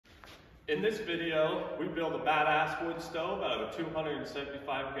In this video, we build a badass wood stove out of a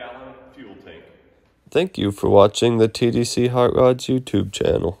 275-gallon fuel tank. Thank you for watching the TDC Hot Rods YouTube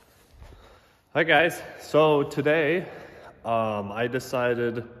channel. Hi guys, so today I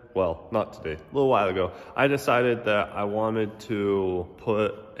decided, well, not today, a little while ago, I decided that I wanted to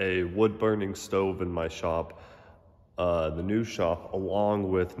put a wood burning stove in my shop, the new shop, along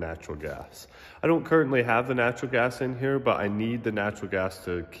with natural gas. I don't currently have the natural gas in here, but I need the natural gas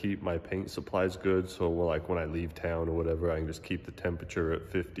to keep my paint supplies good. So like when I leave town or whatever, I can just keep the temperature at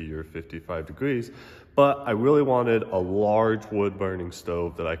 50 or 55 degrees. But I really wanted a large wood burning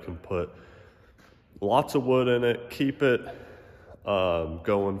stove that I can put lots of wood in it, keep it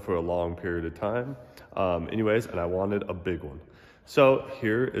going for a long period of time. Anyways, and I wanted a big one. So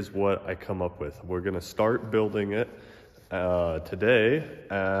here is what I come up with. We're gonna start building it today,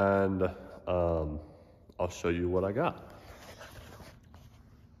 and I'll show you what I got.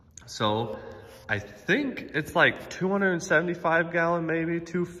 So I think it's like 275 gallon, maybe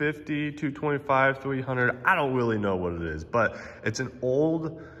 250, 225, 300. I don't really know what it is, but it's an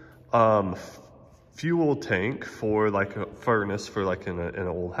old fuel tank for like a furnace for like in an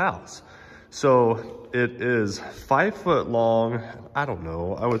old house. So it is 5 foot long. I don't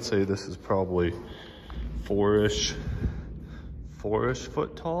know, I would say this is probably four-ish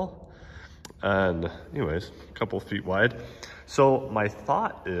foot tall, and anyways, a couple feet wide. So my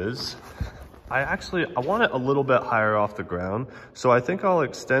thought is I want it a little bit higher off the ground, so I think I'll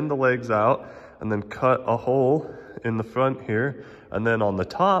extend the legs out and then cut a hole in the front here, and then on the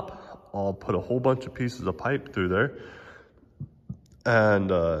top I'll put a whole bunch of pieces of pipe through there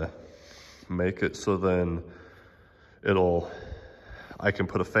and make it so then I can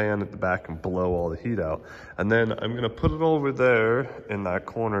put a fan at the back and blow all the heat out. And then I'm gonna put it over there in that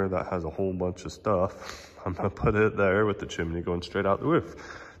corner that has a whole bunch of stuff. I'm gonna put it there with the chimney going straight out the roof.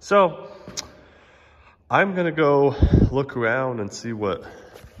 So I'm gonna go look around and see what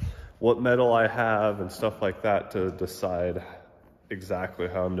metal I have and stuff like that to decide exactly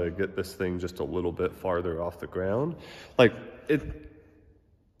how I'm gonna get this thing just a little bit farther off the ground. Like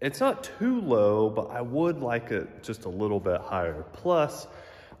it's not too low, but I would like it just a little bit higher. Plus,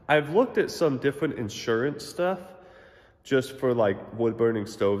 I've looked at some different insurance stuff just for like wood burning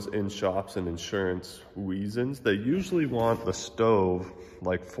stoves in shops and insurance reasons. They usually want the stove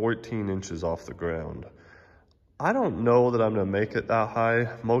like 14 inches off the ground. I don't know that I'm gonna make it that high,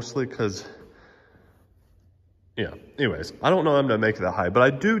 mostly because, yeah, anyways, I don't know I'm gonna make it that high, but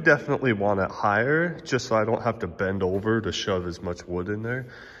I do definitely want it higher just so I don't have to bend over to shove as much wood in there.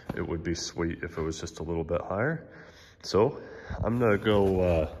 It would be sweet if it was just a little bit higher. So I'm gonna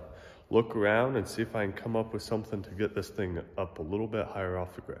go look around and see if I can come up with something to get this thing up a little bit higher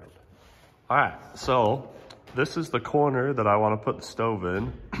off the ground. All right, so this is the corner that I wanna put the stove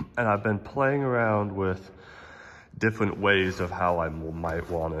in, and I've been playing around with different ways of how I might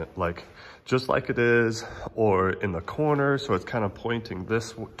want it, like just like it is, or in the corner, so it's kind of pointing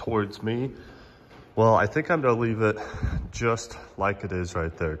this towards me. Well, I think I'm gonna leave it just like it is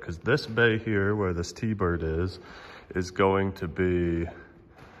right there, because this bay here where this T-bird is going to be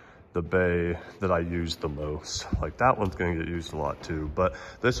the bay that I use the most. Like that one's gonna get used a lot too, but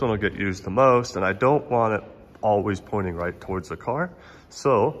this one will get used the most, and I don't want it always pointing right towards the car.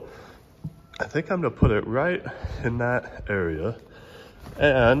 So I think I'm gonna put it right in that area,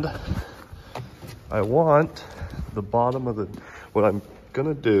 and I want the bottom of what I'm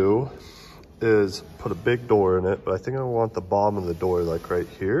gonna do is put a big door in it, but I think I want the bottom of the door like right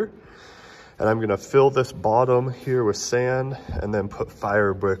here. And I'm gonna fill this bottom here with sand and then put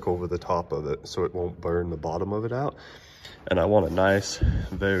fire brick over the top of it so it won't burn the bottom of it out. And I want a nice,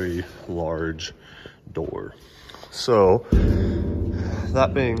 very large door. So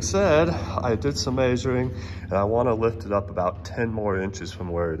that being said, I did some measuring and I want to lift it up about 10 more inches from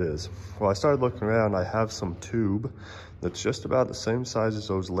where it is. Well, I started looking around, I have some tube that's just about the same size as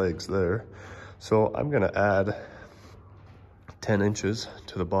those legs there. So I'm gonna add 10 inches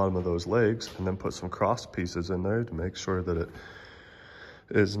to the bottom of those legs and then put some cross pieces in there to make sure that it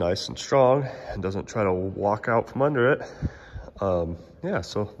is nice and strong and doesn't try to walk out from under it. Yeah,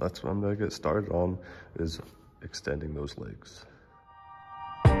 so that's what I'm gonna get started on, is extending those legs.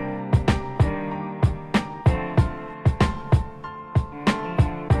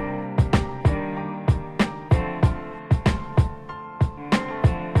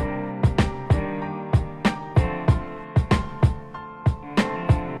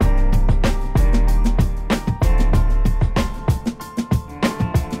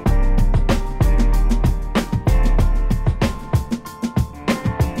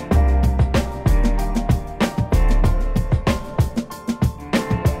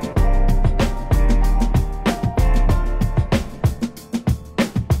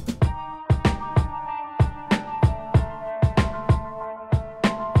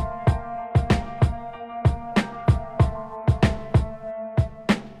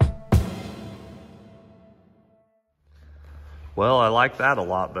 Well, I like that a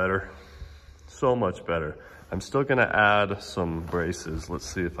lot better. So much better. I'm still gonna add some braces. Let's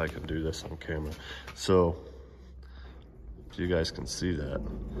see if I can do this on camera. So, if you guys can see that.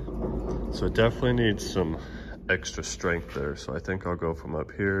 So it definitely needs some extra strength there. So I think I'll go from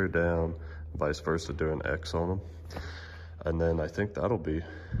up here down, vice versa, do an X on them. And then I think that'll be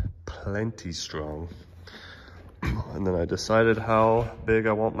plenty strong. And then I decided how big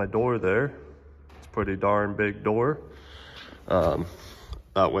I want my door there. It's a pretty darn big door.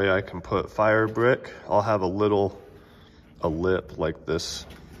 That way I can put fire brick. I'll have a lip like this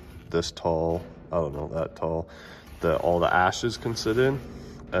tall, I don't know, that tall, that all the ashes can sit in.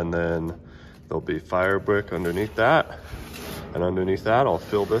 And then there'll be fire brick underneath that. And underneath that, I'll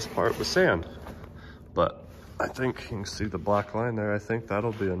fill this part with sand. But I think you can see the black line there. I think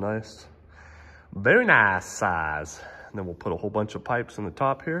that'll be a nice, very nice size. And then we'll put a whole bunch of pipes in the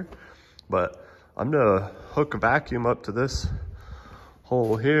top here. But I'm gonna hook a vacuum up to this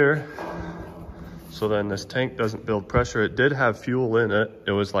hole here, so then this tank doesn't build pressure. It did have fuel in it.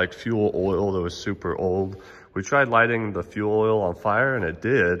 It was like fuel oil that was super old. We tried lighting the fuel oil on fire and it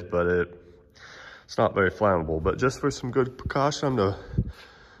did, but it's not very flammable. But just for some good precaution, I'm gonna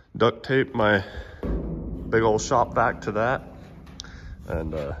duct tape my big old shop vac to that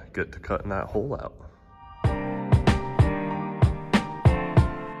and get to cutting that hole out.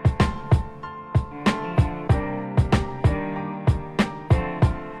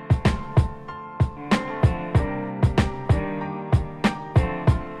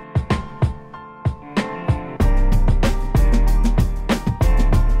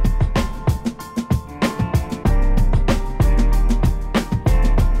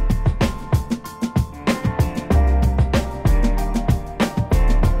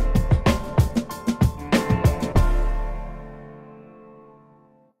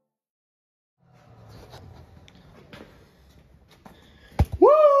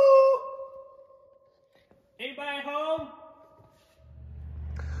 Anybody home?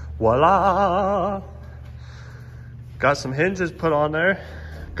 Voila! Got some hinges put on there.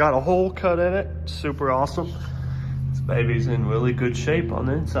 Got a hole cut in it. Super awesome. This baby's in really good shape on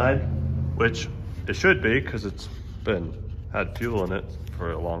the inside, which it should be because it's had fuel in it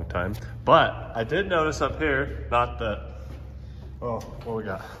for a long time. But I did notice up here, not that, oh, what we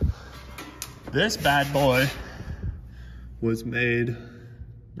got? This bad boy was made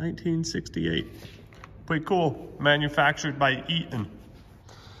 1968. Pretty cool. Manufactured by Eaton.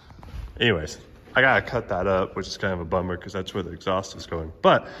 Anyways, I gotta cut that up, which is kind of a bummer because that's where the exhaust is going.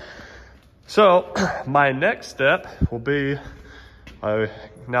 But, so my next step will be,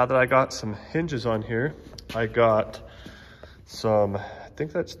 now that I got some hinges on here, I got some, I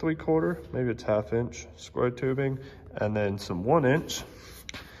think that's 3/4, maybe it's 1/2 inch square tubing, and then some 1 inch.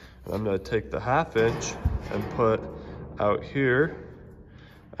 And I'm gonna take the 1/2 inch and put out here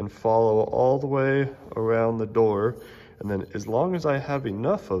and follow all the way around the door. And then as long as I have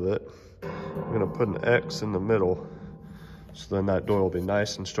enough of it, I'm gonna put an X in the middle. So then that door will be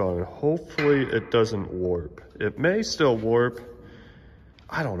nice and strong. And hopefully it doesn't warp. It may still warp.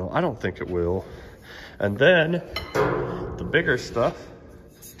 I don't know, I don't think it will. And then the bigger stuff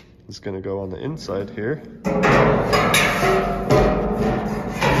is gonna go on the inside here.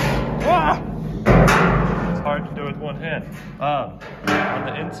 Ah! It's hard to do with one hand. On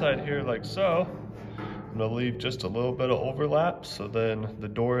the inside here, like so, I'm gonna leave just a little bit of overlap so then the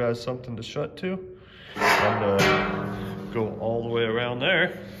door has something to shut to. And go all the way around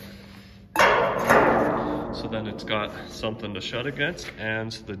there. So then it's got something to shut against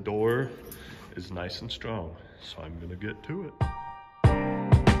and the door is nice and strong. So I'm gonna get to it.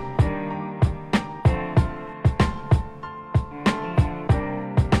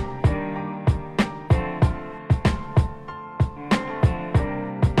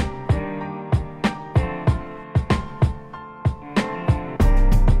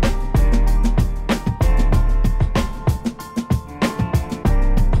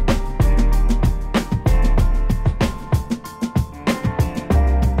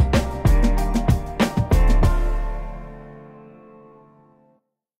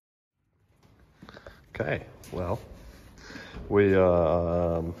 Okay, well,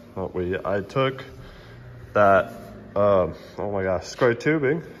 I took that, oh my gosh, square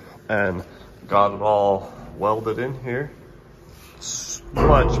tubing and got it all welded in here. It's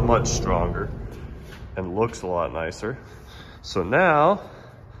much, much stronger and looks a lot nicer. So now,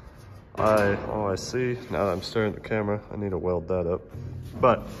 I see, now that I'm staring at the camera, I need to weld that up.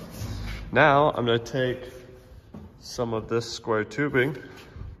 But now I'm gonna take some of this square tubing,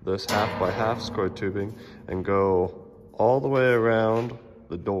 this 1/2 by 1/2 square tubing, and go all the way around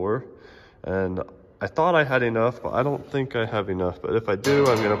the door. And I thought I had enough, but I don't think I have enough. But if I do,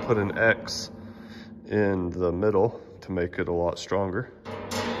 I'm gonna put an X in the middle to make it a lot stronger.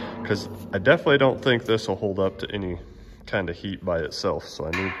 Because I definitely don't think this will hold up to any kind of heat by itself. So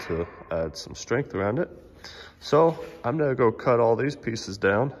I need to add some strength around it. So I'm gonna go cut all these pieces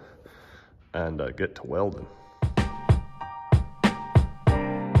down and get to welding.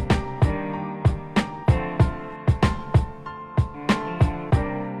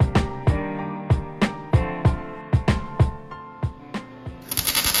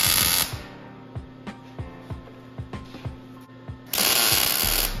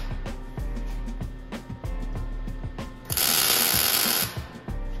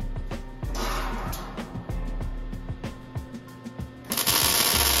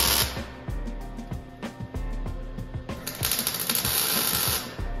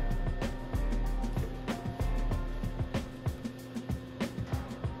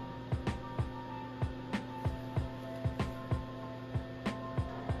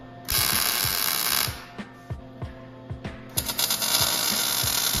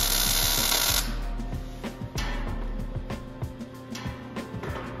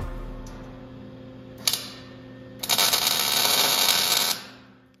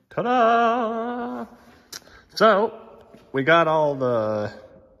 Ta-da! So, we got all the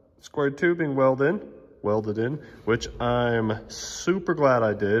square tubing welded in, which I'm super glad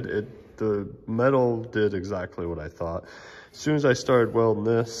I did. The metal did exactly what I thought. As soon as I started welding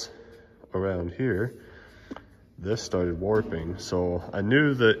this around here, this started warping. So I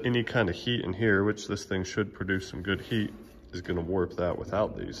knew that any kind of heat in here, which this thing should produce some good heat, is gonna warp that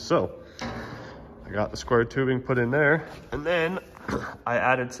without these. So I got the square tubing put in there, and then I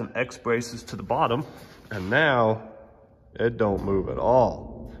added some X braces to the bottom, and now it don't move at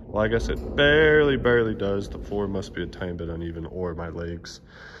all. Well, I guess it barely does. The floor must be a tiny bit uneven, or my legs.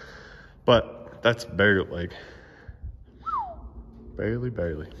 But that's barely.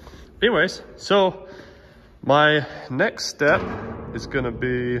 Anyways, so my next step is gonna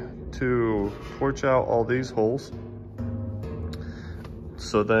be to torch out all these holes.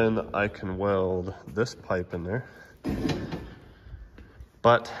 So then I can weld this pipe in there.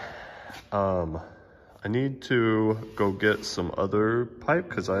 But I need to go get some other pipe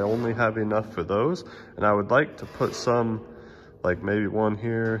because I only have enough for those. And I would like to put some, like maybe one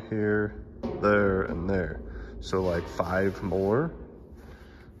here, there, and there. So like 5 more.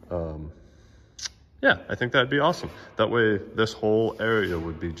 Yeah, I think that'd be awesome. That way this whole area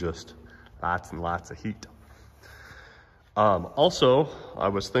would be just lots and lots of heat. Also, I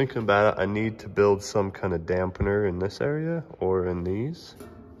was thinking about it, I need to build some kind of dampener in this area or in these.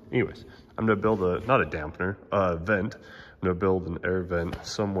 Anyways, I'm gonna build not a dampener, a vent. I'm gonna build an air vent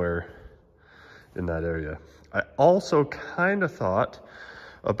somewhere in that area. I also kind of thought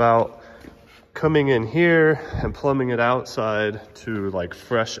about coming in here and plumbing it outside to like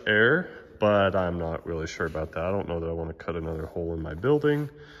fresh air, but I'm not really sure about that. I don't know that I want to cut another hole in my building,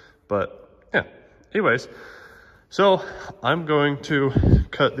 but yeah, anyways. So I'm going to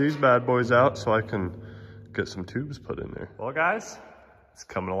cut these bad boys out so I can get some tubes put in there. Well guys, it's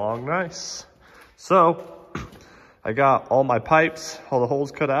coming along nice. So I got all my pipes, all the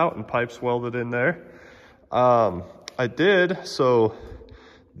holes cut out and pipes welded in there. I did, so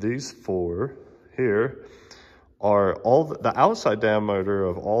these 4 here are all, the outside diameter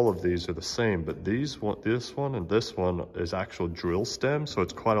of all of these are the same, but this one and this one is actual drill stem, so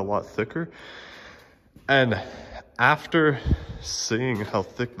it's quite a lot thicker. And after seeing how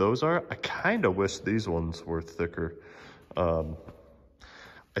thick those are, I kind of wish these ones were thicker. I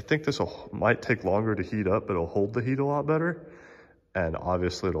think this might take longer to heat up, but it'll hold the heat a lot better. And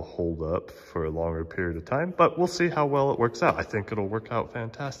obviously it'll hold up for a longer period of time, but we'll see how well it works out. I think it'll work out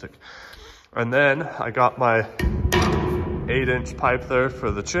fantastic. And then I got my 8-inch pipe there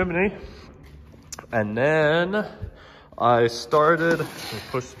for the chimney. And then I started, let me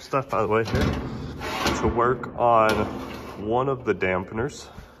push some stuff out of the way here, to work on one of the dampeners.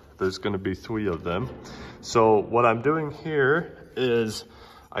 There's gonna be 3 of them. So what I'm doing here is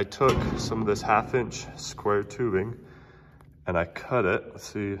I took some of this 1/2-inch square tubing and I cut it. Let's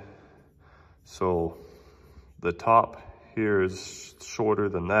see. So the top here is shorter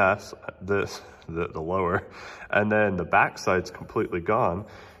than the lower, and then the back side's completely gone.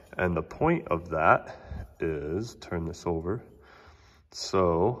 And the point of that is, turn this over.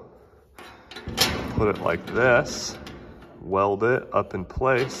 So put it like this, weld it up in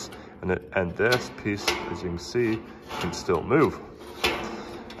place, and this piece, as you can see, can still move.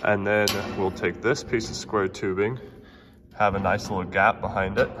 And then we'll take this piece of square tubing, have a nice little gap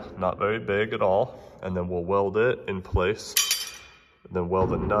behind it, not very big at all, and then we'll weld it in place then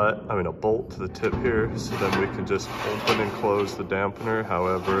weld a bolt to the tip here, so then we can just open and close the dampener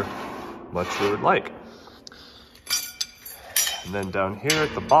however much we would like. And then down here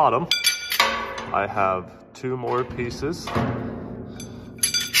at the bottom, I have 2 more pieces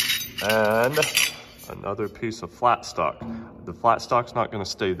and another piece of flat stock. The flat stock's not gonna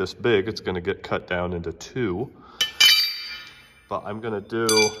stay this big, it's gonna get cut down into 2. But I'm gonna do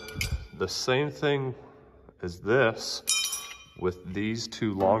the same thing as this with these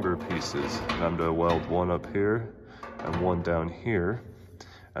 2 longer pieces. And I'm gonna weld one up here and one down here.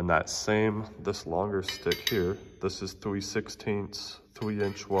 And this longer stick here, this is 3/16,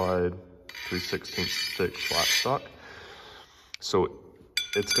 3-inch wide, 3/16 thick flat stock. So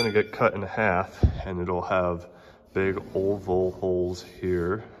it's gonna get cut in half and it'll have big oval holes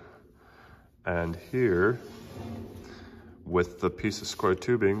here and here with the piece of square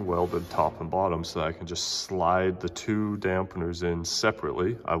tubing welded top and bottom, so that I can just slide the 2 dampeners in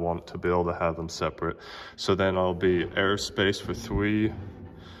separately. I want to be able to have them separate. So then I'll be airspace for 3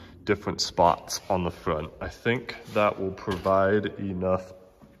 different spots on the front. I think that will provide enough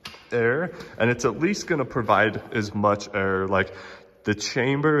air, and it's at least gonna provide as much air. Like, the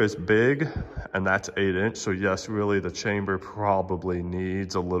chamber is big and that's 8-inch. So yes, really the chamber probably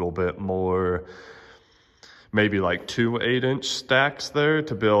needs a little bit more, maybe like 2 8-inch stacks there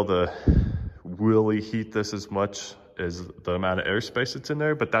to be able to really heat this as much as the amount of airspace that's in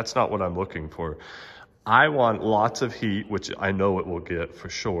there, but that's not what I'm looking for. I want lots of heat, which I know it will get for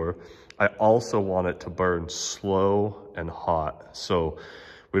sure. I also want it to burn slow and hot. So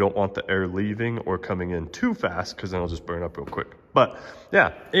we don't want the air leaving or coming in too fast, because then it'll just burn up real quick. But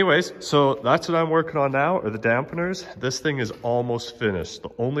yeah, anyways, so that's what I'm working on now, are the dampeners. This thing is almost finished.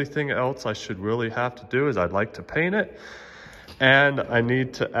 The only thing else I should really have to do is I'd like to paint it. And I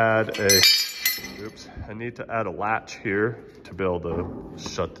need to add a latch here to be able to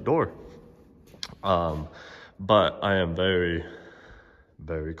shut the door. But I am very,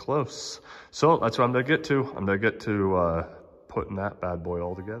 very close. So that's what I'm gonna get to. I'm gonna get to putting that bad boy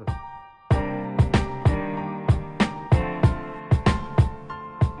all together.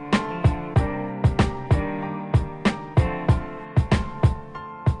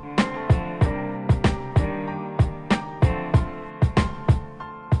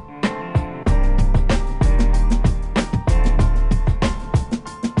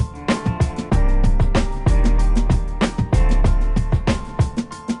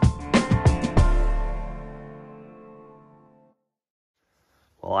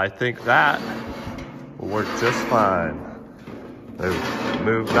 Well, I think that will work just fine. They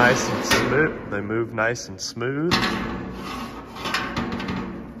move nice and smooth.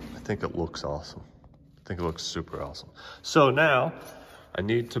 I think it looks awesome. I think it looks super awesome. So now I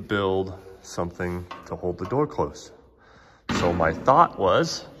need to build something to hold the door closed. So my thought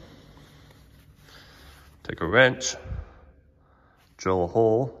was, take a wrench, drill a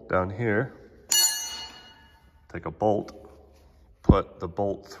hole down here, take a bolt, put the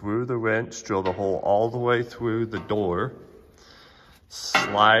bolt through the wrench, drill the hole all the way through the door,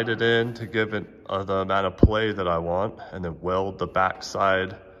 slide it in to give it the amount of play that I want, and then weld the back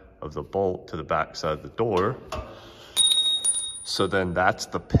side of the bolt to the back side of the door. So then that's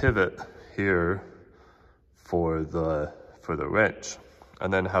the pivot here for the wrench.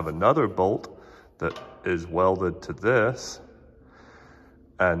 And then have another bolt that is welded to this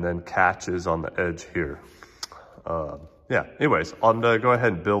and then catches on the edge here. Yeah, anyways, I'm gonna go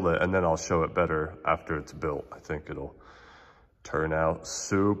ahead and build it and then I'll show it better after it's built. I think it'll turn out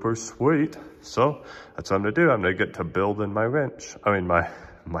super sweet. So that's what I'm gonna do. I'm gonna get to building my wrench. My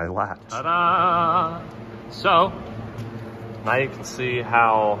latch. Ta-da! So now you can see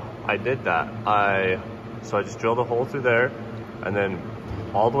how I did that. So I just drilled a hole through there and then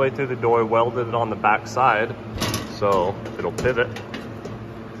all the way through the door, welded it on the back side so it'll pivot.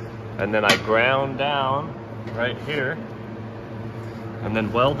 And then I ground down right here and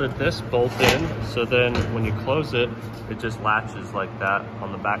then welded this bolt in, so then when you close it, it just latches like that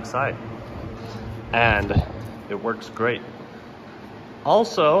on the back side. And it works great.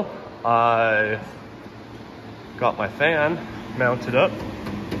 Also, I got my fan mounted up.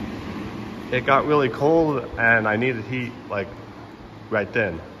 It got really cold and I needed heat like right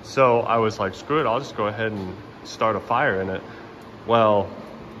then. So I was like, screw it, I'll just go ahead and start a fire in it. Well,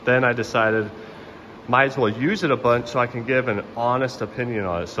 then I decided might as well use it a bunch so I can give an honest opinion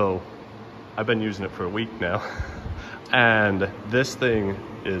on it. So I've been using it for a week now and this thing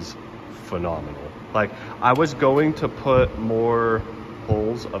is phenomenal. Like, I was going to put more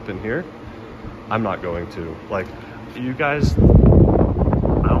holes up in here. I'm not going to. Like, you guys, I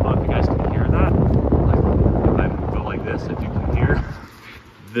don't know if you guys can hear that. Like, if I go like this, if you can hear.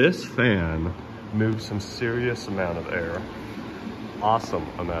 This fan moves some serious amount of air, awesome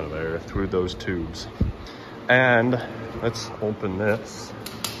amount of air through those tubes. And let's open this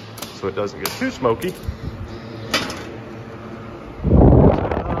so it doesn't get too smoky.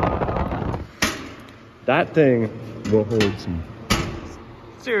 That thing will hold some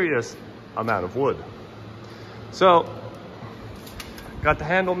serious amount of wood. So, got the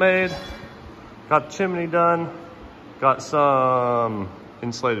handle made, got the chimney done, got some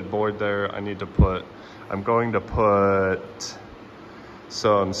insulated board there. I'm going to put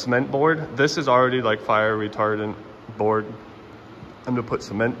some cement board. This is already like fire retardant board. I'm gonna put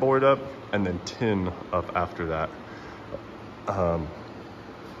cement board up and then tin up after that.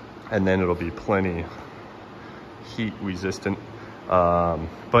 And then it'll be plenty heat resistant.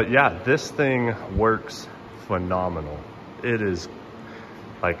 But yeah, this thing works phenomenal. It is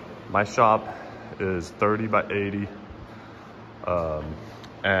like, my shop is 30 by 80.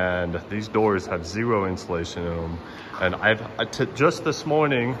 And these doors have zero insulation in them. And just this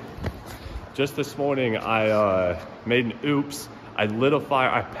morning, I made an oops. I lit a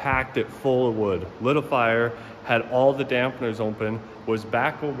fire, I packed it full of wood, lit a fire, had all the dampeners open, was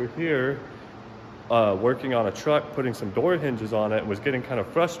back over here working on a truck, putting some door hinges on it, and was getting kind of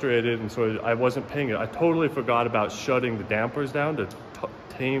frustrated, and so I wasn't paying it. I totally forgot about shutting the dampers down to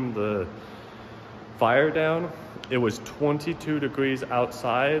tame the fire down. It was 22 degrees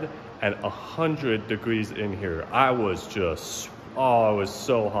outside and 100 degrees in here. I was just, oh, it was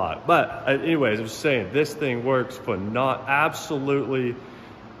so hot. But anyways, I was saying, this thing works for absolutely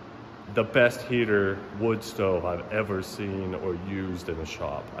the best heater wood stove I've ever seen or used in a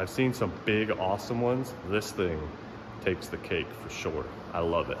shop. I've seen some big, awesome ones. This thing takes the cake for sure. I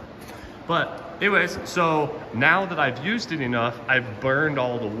love it. But anyways, so now that I've used it enough, I've burned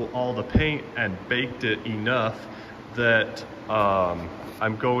all the paint and baked it enough that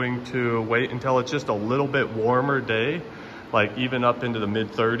I'm going to wait until it's just a little bit warmer day, like even up into the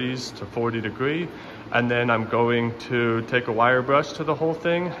mid 30s to 40 degree. And then I'm going to take a wire brush to the whole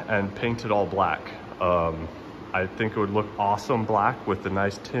thing and paint it all black. I think it would look awesome black with the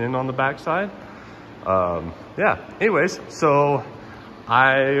nice tin on the backside. Yeah, anyways, so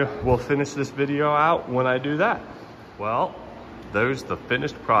I will finish this video out when I do that. Well, there's the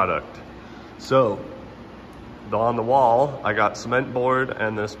finished product. So on the wall, I got cement board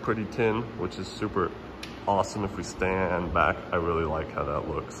and this pretty tin, which is super awesome. If we stand back, I really like how that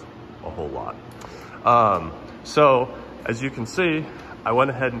looks a whole lot. So as you can see, I went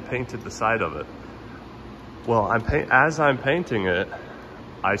ahead and painted the side of it. Well, as I'm painting it,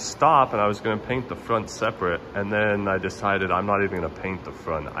 I stopped and I was gonna paint the front separate, and then I decided I'm not even gonna paint the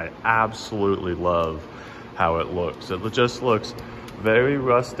front. I absolutely love how it looks. It just looks very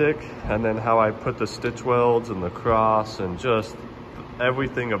rustic, and then how I put the stitch welds and the cross and just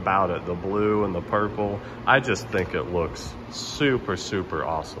everything about it, the blue and the purple, I just think it looks super, super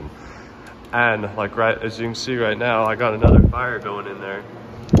awesome. And like as you can see right now, I got another fire going in there,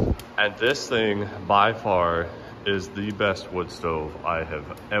 and this thing by far is the best wood stove I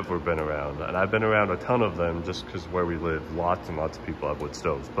have ever been around. And I've been around a ton of them just because where we live, lots and lots of people have wood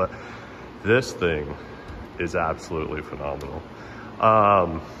stoves, but this thing is absolutely phenomenal.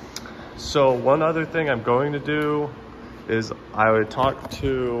 So one other thing I'm going to do is I would talk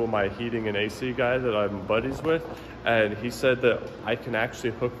to my heating and AC guy that I'm buddies with, and he said that I can actually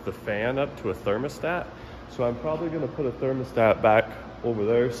hook the fan up to a thermostat. So I'm probably gonna put a thermostat back over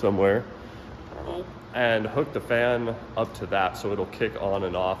there somewhere and hook the fan up to that so it'll kick on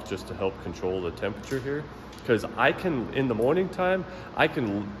and off just to help control the temperature here. Because I can, in the morning time, I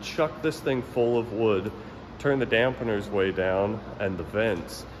can chuck this thing full of wood, turn the dampeners way down and the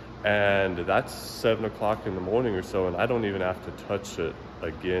vents, and that's 7 o'clock in the morning or so, and I don't even have to touch it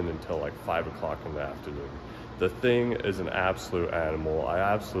again until like 5 o'clock in the afternoon. The thing is an absolute animal. I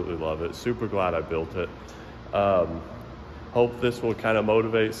absolutely love it. Super glad I built it. Hope this will kind of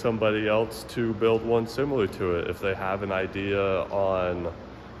motivate somebody else to build one similar to it if they have an idea on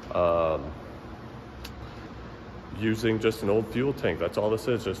using just an old fuel tank. That's all this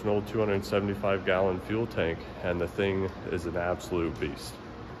is, just an old 275-gallon fuel tank, and the thing is an absolute beast.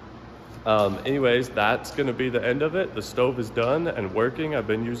 Anyways, that's gonna be the end of it. The stove is done and working. I've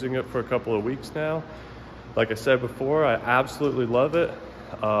been using it for a couple of weeks now. Like I said before, I absolutely love it.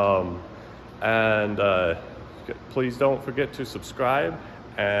 Please don't forget to subscribe,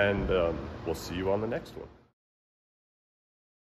 and we'll see you on the next one.